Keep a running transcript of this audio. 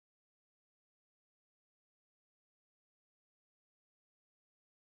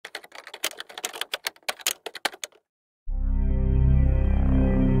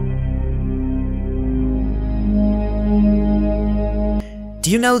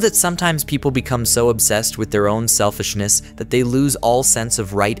Do you know that sometimes people become so obsessed with their own selfishness that they lose all sense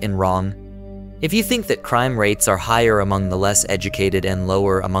of right and wrong? If you think that crime rates are higher among the less educated and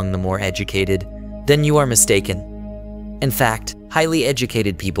lower among the more educated, then you are mistaken. In fact, highly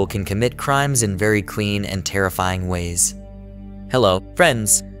educated people can commit crimes in very clean and terrifying ways. Hello,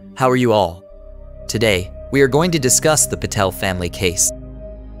 friends. How are you all? Today, we are going to discuss the Patel family case.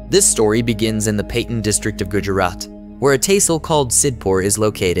 This story begins in the Patan district of Gujarat, where a tehsil called Sidpur is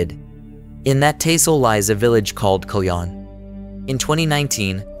located. In that tehsil lies a village called Kalyan. In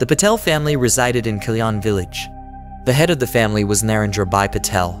 2019, the Patel family resided in Kalyan village. The head of the family was Narendra Bhai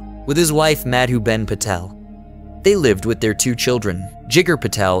Patel, with his wife Madhuben Patel. They lived with their two children, Jigar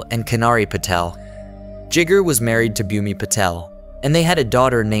Patel and Kanari Patel. Jigar was married to Bhumi Patel, and they had a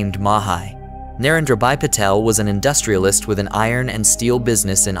daughter named Mahai. Narendra Bhai Patel was an industrialist with an iron and steel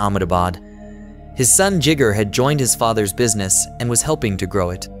business in Ahmedabad. His son Jigar had joined his father's business and was helping to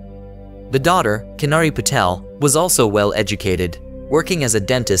grow it. The daughter, Kanari Patel, was also well educated, working as a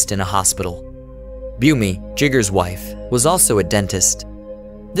dentist in a hospital. Bhumi, Jigar's wife, was also a dentist.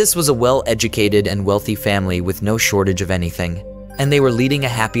 This was a well-educated and wealthy family with no shortage of anything, and they were leading a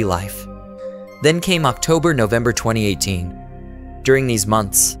happy life. Then came October-November 2018. During these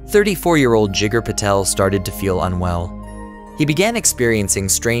months, 34-year-old Jigar Patel started to feel unwell. He began experiencing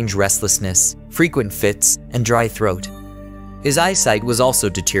strange restlessness, frequent fits, and dry throat. His eyesight was also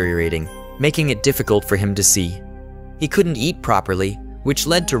deteriorating, making it difficult for him to see. He couldn't eat properly, which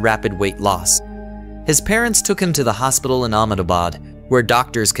led to rapid weight loss. His parents took him to the hospital in Ahmedabad, where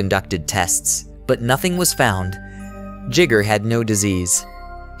doctors conducted tests, but nothing was found. Jigar had no disease.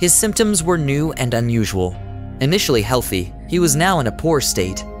 His symptoms were new and unusual. Initially healthy, he was now in a poor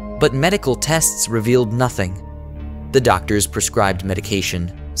state, but medical tests revealed nothing. The doctors prescribed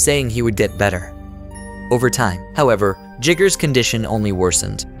medication, saying he would get better. Over time, however, Jigar's condition only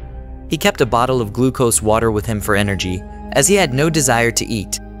worsened. He kept a bottle of glucose water with him for energy, as he had no desire to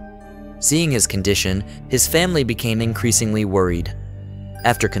eat. Seeing his condition, his family became increasingly worried.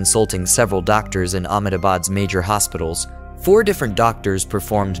 After consulting several doctors in Ahmedabad's major hospitals, 4 different doctors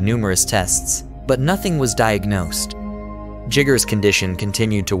performed numerous tests, but nothing was diagnosed. Jigar's condition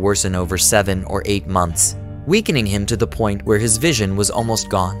continued to worsen over 7 or 8 months, weakening him to the point where his vision was almost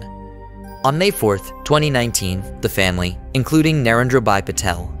gone. On May 4th, 2019, the family, including Narendra Bhai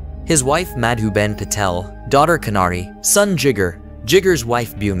Patel, his wife Madhuben Patel, daughter Kanari, son Jigar, Jigar's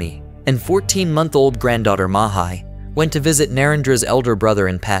wife Bhumi, and 14-month-old granddaughter Mahai, went to visit Narendra's elder brother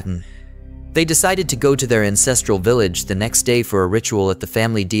in Patan. They decided to go to their ancestral village the next day for a ritual at the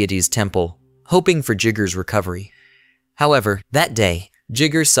family deity's temple, hoping for Jigar's recovery. However, that day,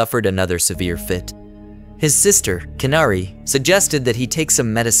 Jigar suffered another severe fit. His sister, Kanari, suggested that he take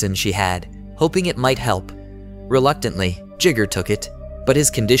some medicine she had, hoping it might help. Reluctantly, Jigar took it, but his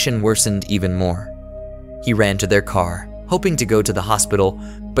condition worsened even more. He ran to their car, hoping to go to the hospital,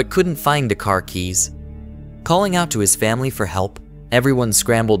 but couldn't find the car keys. Calling out to his family for help, everyone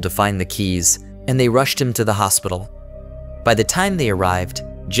scrambled to find the keys, and they rushed him to the hospital. By the time they arrived,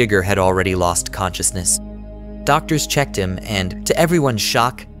 Jigar had already lost consciousness. Doctors checked him and, to everyone's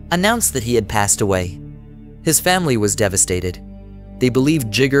shock, announced that he had passed away. His family was devastated. They believed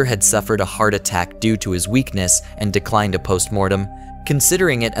Jigar had suffered a heart attack due to his weakness and declined a post-mortem,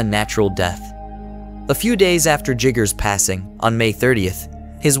 considering it a natural death. A few days after Jigar's passing, on May 30th,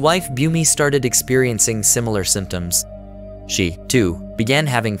 his wife Bhumi started experiencing similar symptoms. She, too, began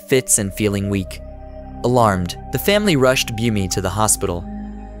having fits and feeling weak. Alarmed, the family rushed Bhumi to the hospital.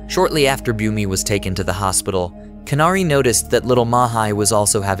 Shortly after Bhumi was taken to the hospital, Kanari noticed that little Mahai was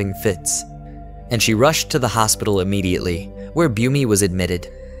also having fits, and she rushed to the hospital immediately, where Bhumi was admitted.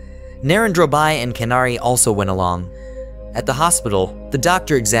 Narendra Bhai and Kanari also went along. At the hospital, the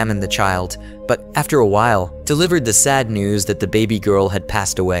doctor examined the child, but after a while, delivered the sad news that the baby girl had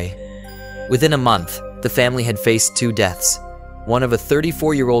passed away. Within a month, the family had faced 2 deaths, one of a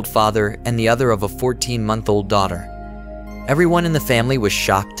 34-year-old father and the other of a 14-month-old daughter. Everyone in the family was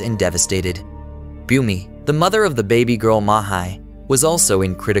shocked and devastated. Bhumi, the mother of the baby girl Mahai, was also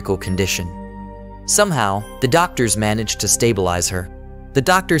in critical condition. Somehow, the doctors managed to stabilize her. The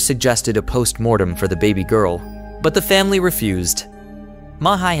doctor suggested a post-mortem for the baby girl, but the family refused.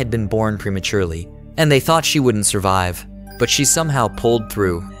 Mahai had been born prematurely, and they thought she wouldn't survive, but she somehow pulled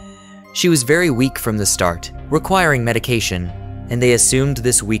through. She was very weak from the start, requiring medication, and they assumed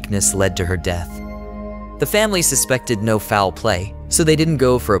this weakness led to her death. The family suspected no foul play, so they didn't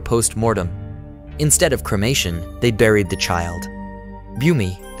go for a post-mortem. Instead of cremation, they buried the child.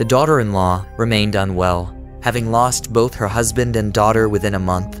 Bhumi, the daughter-in-law, remained unwell, having lost both her husband and daughter within a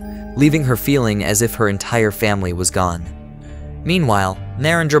month, leaving her feeling as if her entire family was gone. Meanwhile,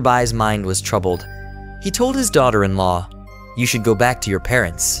 Narendra Bhai's mind was troubled. He told his daughter-in-law, "You should go back to your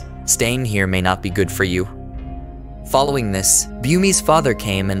parents. Staying here may not be good for you." Following this, Bhumi's father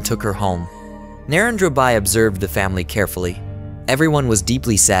came and took her home. Narendra Bhai observed the family carefully. Everyone was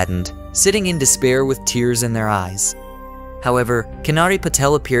deeply saddened, sitting in despair with tears in their eyes. However, Kanari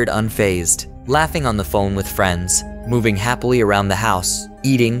Patel appeared unfazed, laughing on the phone with friends, moving happily around the house,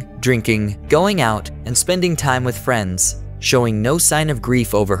 eating, drinking, going out, and spending time with friends, showing no sign of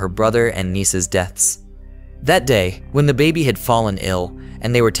grief over her brother and niece's deaths. That day, when the baby had fallen ill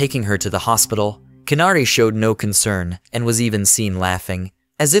and they were taking her to the hospital, Kanari showed no concern and was even seen laughing,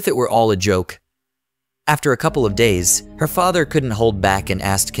 as if it were all a joke. After a couple of days, her father couldn't hold back and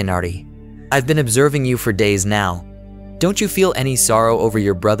asked Kanari, "I've been observing you for days now. Don't you feel any sorrow over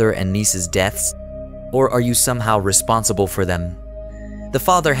your brother and niece's deaths? Or are you somehow responsible for them?" The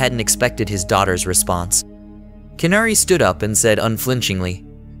father hadn't expected his daughter's response. Kanari stood up and said unflinchingly,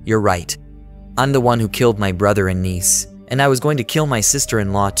 "You're right. I'm the one who killed my brother and niece, and I was going to kill my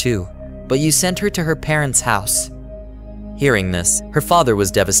sister-in-law too, but you sent her to her parents' house." Hearing this, her father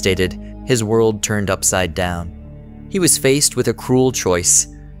was devastated. His world turned upside down. He was faced with a cruel choice: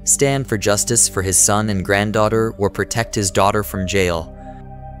 stand for justice for his son and granddaughter or protect his daughter from jail.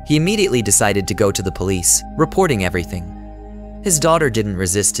 He immediately decided to go to the police, reporting everything. His daughter didn't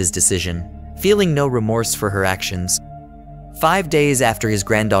resist his decision, feeling no remorse for her actions. 5 days after his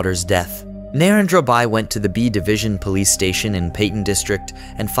granddaughter's death, Narendra Bhai went to the B Division police station in Patan district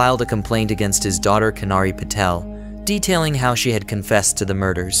and filed a complaint against his daughter Kanari Patel, detailing how she had confessed to the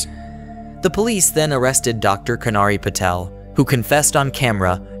murders. The police then arrested Dr. Kanari Patel, who confessed on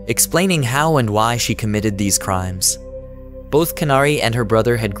camera, explaining how and why she committed these crimes. Both Kanari and her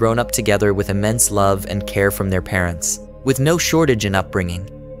brother had grown up together with immense love and care from their parents, with no shortage in upbringing.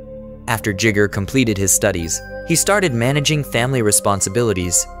 After Jigar completed his studies, he started managing family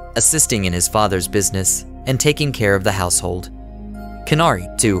responsibilities, assisting in his father's business, and taking care of the household. Kanari,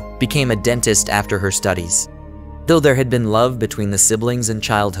 too, became a dentist after her studies. Though there had been love between the siblings in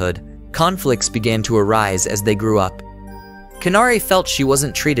childhood, conflicts began to arise as they grew up. Kanari felt she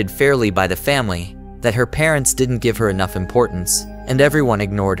wasn't treated fairly by the family, that her parents didn't give her enough importance, and everyone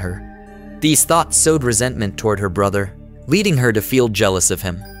ignored her. These thoughts sowed resentment toward her brother, leading her to feel jealous of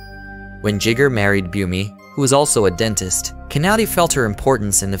him. When Jigar married Bhumi, who was also a dentist, Kanari felt her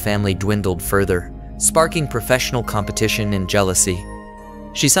importance in the family dwindled further, sparking professional competition and jealousy.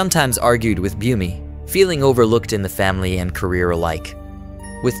 She sometimes argued with Bhumi, feeling overlooked in the family and career alike.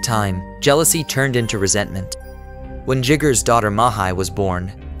 With time, jealousy turned into resentment. When Jigar's daughter Mahai was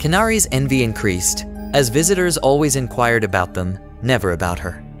born, Kanari's envy increased, as visitors always inquired about them, never about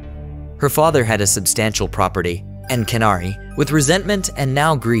her. Her father had a substantial property, and Kanari, with resentment and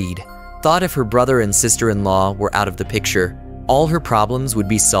now greed, thought if her brother and sister-in-law were out of the picture, all her problems would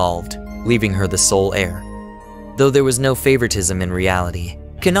be solved, leaving her the sole heir. Though there was no favoritism in reality,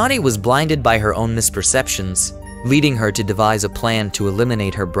 Kanari was blinded by her own misperceptions, leading her to devise a plan to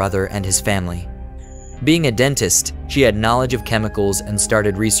eliminate her brother and his family. Being a dentist, she had knowledge of chemicals and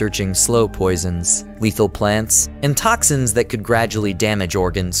started researching slow poisons, lethal plants, and toxins that could gradually damage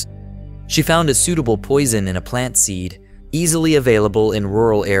organs. She found a suitable poison in a plant seed, easily available in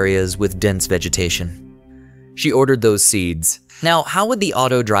rural areas with dense vegetation. She ordered those seeds. Now, how would the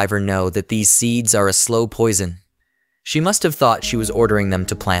auto driver know that these seeds are a slow poison? She must have thought she was ordering them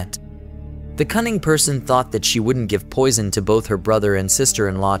to plant. The cunning person thought that she wouldn't give poison to both her brother and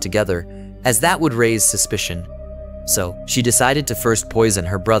sister-in-law together, as that would raise suspicion. So, she decided to first poison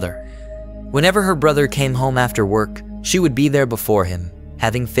her brother. Whenever her brother came home after work, she would be there before him,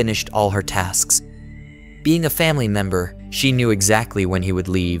 having finished all her tasks. Being a family member, she knew exactly when he would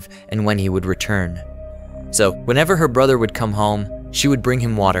leave and when he would return. So, whenever her brother would come home, she would bring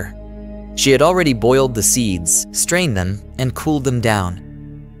him water. She had already boiled the seeds, strained them, and cooled them down.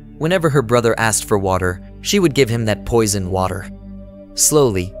 Whenever her brother asked for water, she would give him that poisoned water.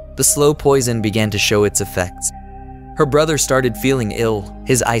 Slowly, the slow poison began to show its effects. Her brother started feeling ill,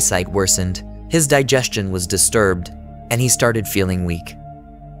 his eyesight worsened, his digestion was disturbed, and he started feeling weak.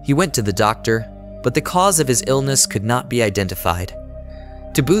 He went to the doctor, but the cause of his illness could not be identified.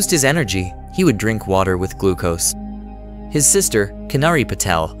 To boost his energy, he would drink water with glucose. His sister, Kanari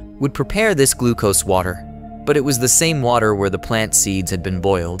Patel, would prepare this glucose water, but it was the same water where the plant seeds had been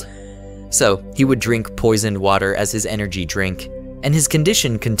boiled. So, he would drink poisoned water as his energy drink, and his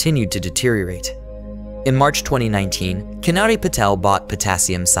condition continued to deteriorate. In March 2019, Kanari Patel bought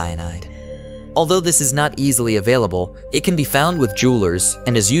potassium cyanide. Although this is not easily available, it can be found with jewelers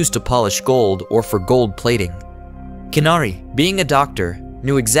and is used to polish gold or for gold plating. Kanari, being a doctor,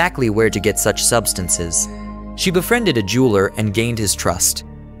 knew exactly where to get such substances. She befriended a jeweler and gained his trust.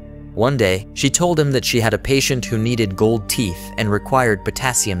 One day, she told him that she had a patient who needed gold teeth and required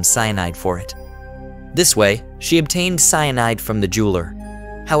potassium cyanide for it. This way, she obtained cyanide from the jeweler.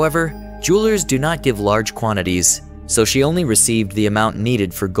 However, jewelers do not give large quantities, so she only received the amount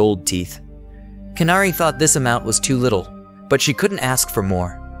needed for gold teeth. Kanari thought this amount was too little, but she couldn't ask for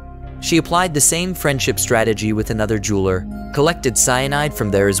more. She applied the same friendship strategy with another jeweler, collected cyanide from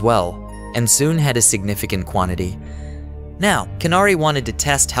there as well, and soon had a significant quantity. Now, Kanari wanted to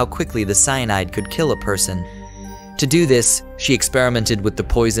test how quickly the cyanide could kill a person. To do this, she experimented with the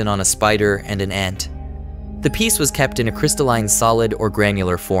poison on a spider and an ant. The piece was kept in a crystalline solid or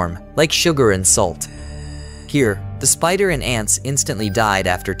granular form, like sugar and salt. Here, the spider and ants instantly died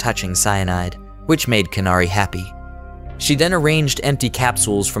after touching cyanide, which made Kanari happy. She then arranged empty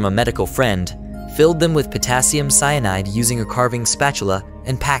capsules from a medical friend, filled them with potassium cyanide using a carving spatula,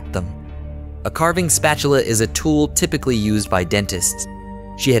 and packed them. A carving spatula is a tool typically used by dentists.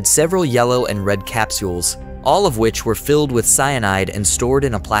 She had several yellow and red capsules, all of which were filled with cyanide and stored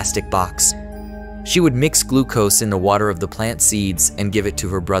in a plastic box. She would mix glucose in the water of the plant seeds and give it to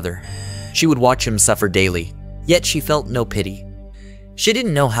her brother. She would watch him suffer daily, yet she felt no pity. She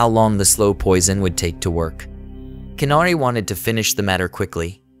didn't know how long the slow poison would take to work. Kanari wanted to finish the matter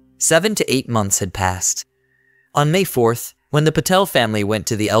quickly. 7 to 8 months had passed. On May 4th, when the Patel family went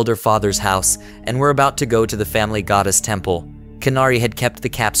to the elder father's house and were about to go to the family goddess temple, Kanari had kept the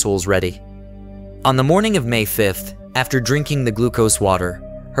capsules ready. On the morning of May 5th, after drinking the glucose water,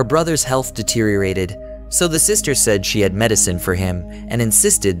 her brother's health deteriorated, so the sister said she had medicine for him and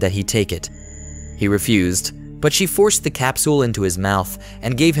insisted that he take it. He refused, but she forced the capsule into his mouth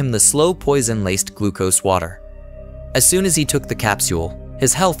and gave him the slow poison-laced glucose water. As soon as he took the capsule,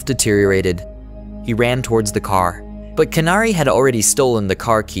 his health deteriorated. He ran towards the car, but Kanari had already stolen the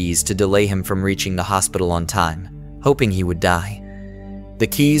car keys to delay him from reaching the hospital on time, hoping he would die. The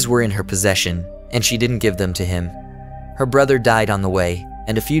keys were in her possession, and she didn't give them to him. Her brother died on the way,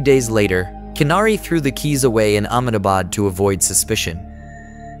 and a few days later, Kanari threw the keys away in Ahmedabad to avoid suspicion.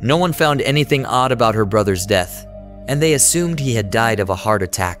 No one found anything odd about her brother's death, and they assumed he had died of a heart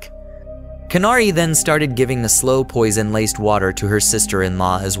attack. Kanari then started giving the slow poison-laced water to her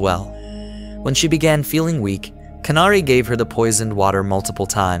sister-in-law as well. When she began feeling weak, Kanari gave her the poisoned water multiple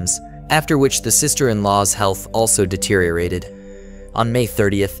times, after which the sister-in-law's health also deteriorated. On May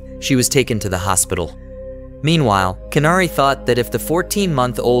 30th, she was taken to the hospital. Meanwhile, Kanari thought that if the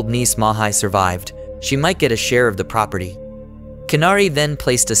 14-month-old niece Mahai survived, she might get a share of the property. Kanari then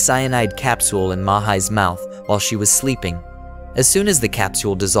placed a cyanide capsule in Mahai's mouth while she was sleeping. As soon as the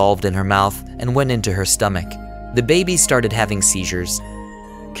capsule dissolved in her mouth and went into her stomach, the baby started having seizures.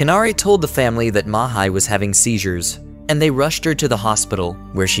 Kanari told the family that Mahai was having seizures, and they rushed her to the hospital,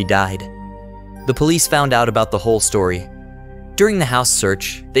 where she died. The police found out about the whole story. During the house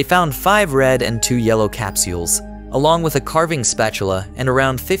search, they found 5 red and 2 yellow capsules, along with a carving spatula and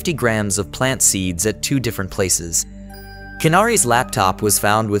around 50 grams of plant seeds at 2 different places. Kanari's laptop was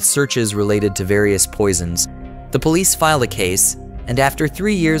found with searches related to various poisons. The police filed a case, and after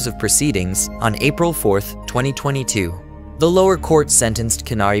 3 years of proceedings, on April 4th, 2022, the lower court sentenced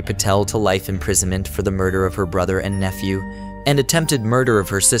Kanari Patel to life imprisonment for the murder of her brother and nephew and attempted murder of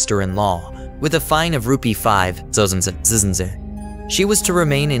her sister-in-law, with a fine of Rupee 5,000. She was to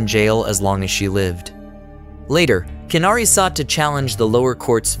remain in jail as long as she lived. Later, Kanari sought to challenge the lower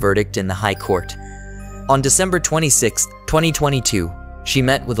court's verdict in the High Court. On December 26, 2022, she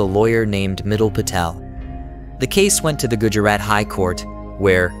met with a lawyer named Patel Patel. The case went to the Gujarat High Court,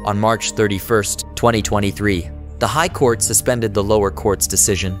 where, on March 31, 2023, the High Court suspended the lower court's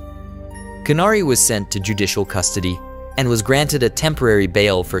decision. Kanari was sent to judicial custody and was granted a temporary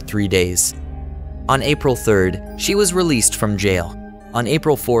bail for 3 days. On April 3rd, she was released from jail. On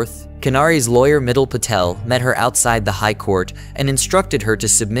April 4th, Kanari's lawyer Patel Patel met her outside the High Court and instructed her to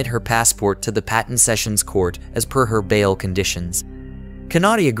submit her passport to the Patan Sessions Court as per her bail conditions.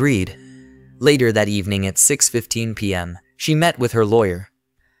 Kanari agreed. Later that evening at 6:15 p.m., she met with her lawyer.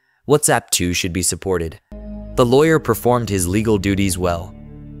 WhatsApp 2 should be supported. The lawyer performed his legal duties well.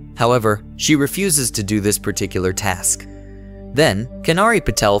 However, she refuses to do this particular task. Then, Kanari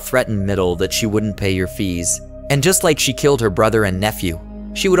Patel threatened Patel that she wouldn't pay your fees, and just like she killed her brother and nephew,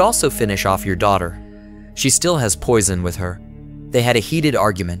 she would also finish off your daughter. She still has poison with her. They had a heated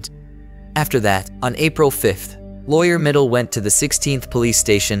argument. After that, on April 5th, lawyer Patel went to the 16th police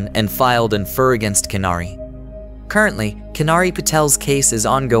station and filed an FIR against Kanari. Currently, Kanari Patel's case is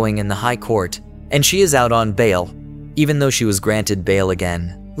ongoing in the High Court, and she is out on bail, even though she was granted bail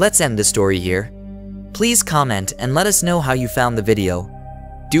again. Let's end the story here. Please comment and let us know how you found the video.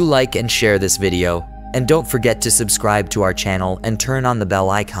 Do like and share this video, And don't forget to subscribe to our channel and turn on the bell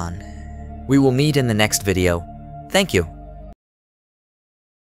icon. We will meet in the next video. Thank you.